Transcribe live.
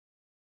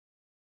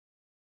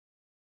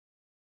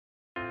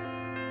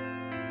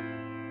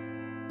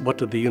What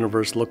did the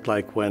universe look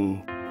like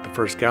when the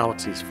first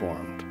galaxies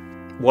formed?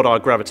 What are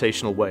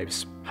gravitational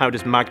waves? How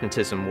does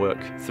magnetism work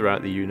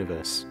throughout the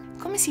universe?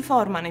 Come si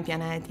formano I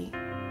pianeti?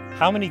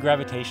 How many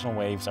gravitational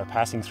waves are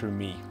passing through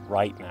me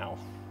right now?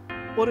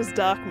 What is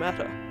dark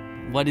matter?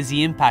 What is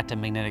the impact of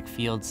magnetic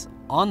fields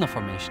on the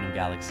formation of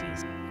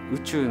galaxies? 宇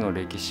宙の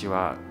歴史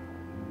は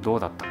どう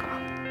だったか?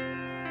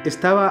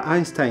 ¿Estaba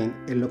Einstein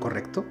en lo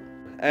correcto?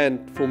 And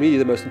for me,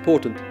 the most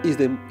important is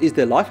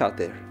there life out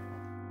there?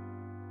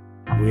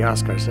 We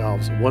ask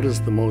ourselves, what is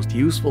the most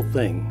useful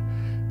thing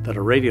that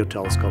a radio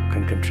telescope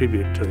can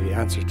contribute to the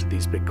answers to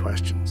these big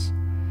questions?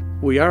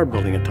 We are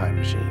building a time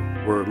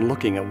machine. We're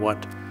looking at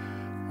what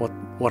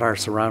our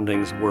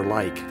surroundings were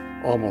like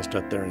almost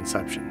at their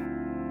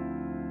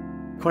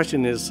inception. The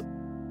question is,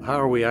 how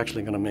are we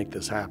actually going to make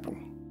this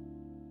happen?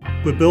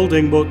 We're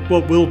building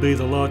what will be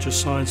the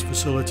largest science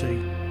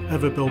facility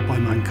ever built by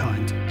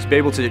mankind. To be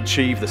able to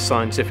achieve the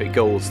scientific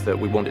goals that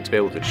we want it to be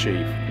able to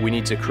achieve, we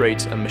need to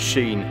create a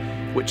machine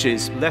which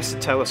is less a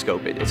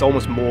telescope, it's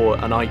almost more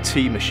an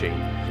IT machine.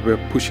 We're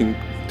pushing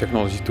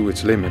technology to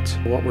its limits.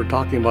 What we're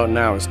talking about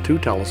now is 2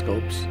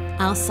 telescopes.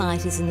 Our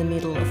site is in the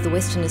middle of the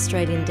Western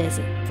Australian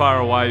desert.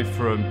 Far away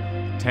from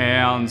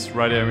towns,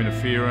 radio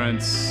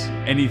interference,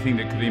 anything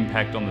that could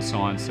impact on the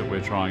science that we're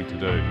trying to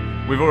do.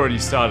 We've already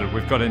started.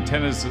 We've got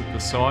antennas at the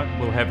site.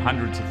 We'll have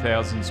hundreds of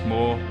thousands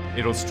more.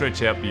 It'll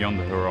stretch out beyond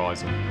the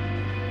horizon.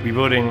 We're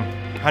building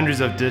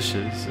hundreds of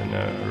dishes in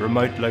a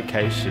remote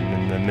location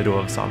in the middle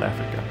of South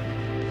Africa.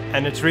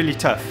 And it's really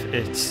tough.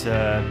 It's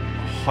a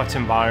hot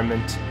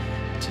environment,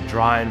 it's a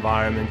dry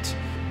environment.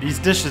 These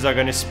dishes are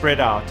going to spread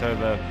out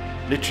over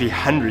literally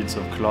hundreds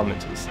of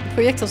kilometers. Een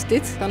project als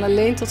dit kan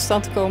alleen tot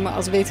stand komen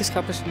als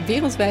wetenschappers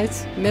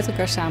wereldwijd met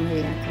elkaar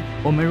samenwerken.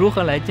 我们如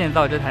何来建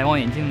造这台望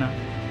远镜呢?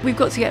 We've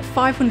got to get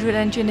 500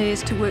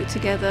 engineers to work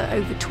together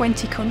over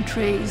 20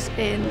 countries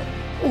in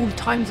all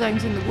time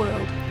zones in the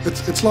world.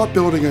 It's like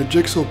building a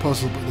jigsaw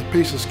puzzle, but the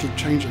pieces keep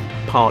changing.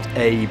 Part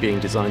A being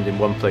designed in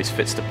one place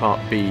fits to part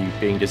B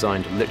being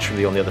designed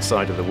literally on the other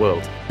side of the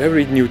world.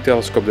 Every new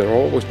telescope, there are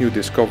always new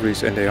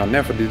discoveries, and they are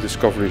never the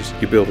discoveries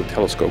you build a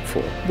telescope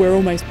for. We're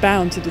almost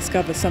bound to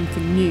discover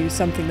something new,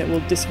 something that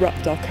will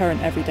disrupt our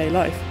current everyday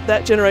life.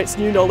 That generates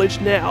new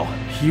knowledge now.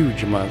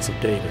 Huge amounts of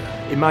data.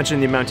 Imagine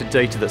the amount of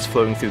data that's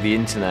flowing through the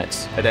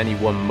internet at any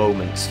one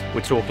moment.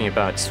 We're talking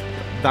about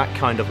that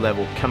kind of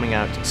level coming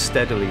out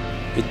steadily.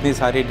 इतनी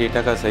सारी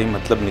data का सही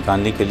मतलब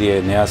निकालने के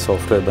लिए नया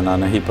software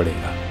बनाना ही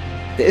पड़ेगा.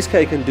 The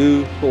SKA can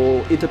do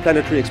for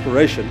interplanetary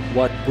exploration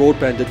what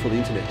broadband did for the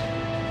internet.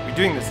 We're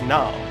doing this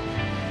now.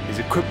 There's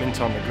equipment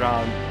on the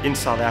ground in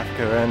South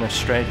Africa and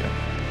Australia.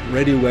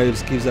 Radio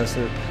waves gives us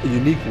a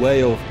unique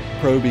way of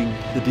probing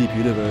the deep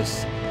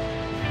universe.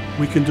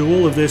 We can do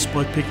all of this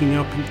by picking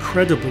up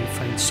incredibly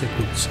faint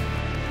signals,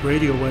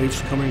 radio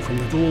waves coming from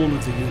the dawn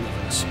of the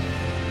universe.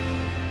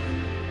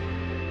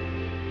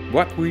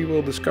 What we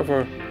will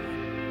discover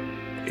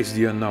is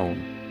the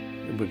unknown.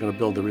 We're going to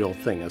build the real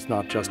thing. It's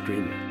not just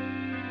dreaming.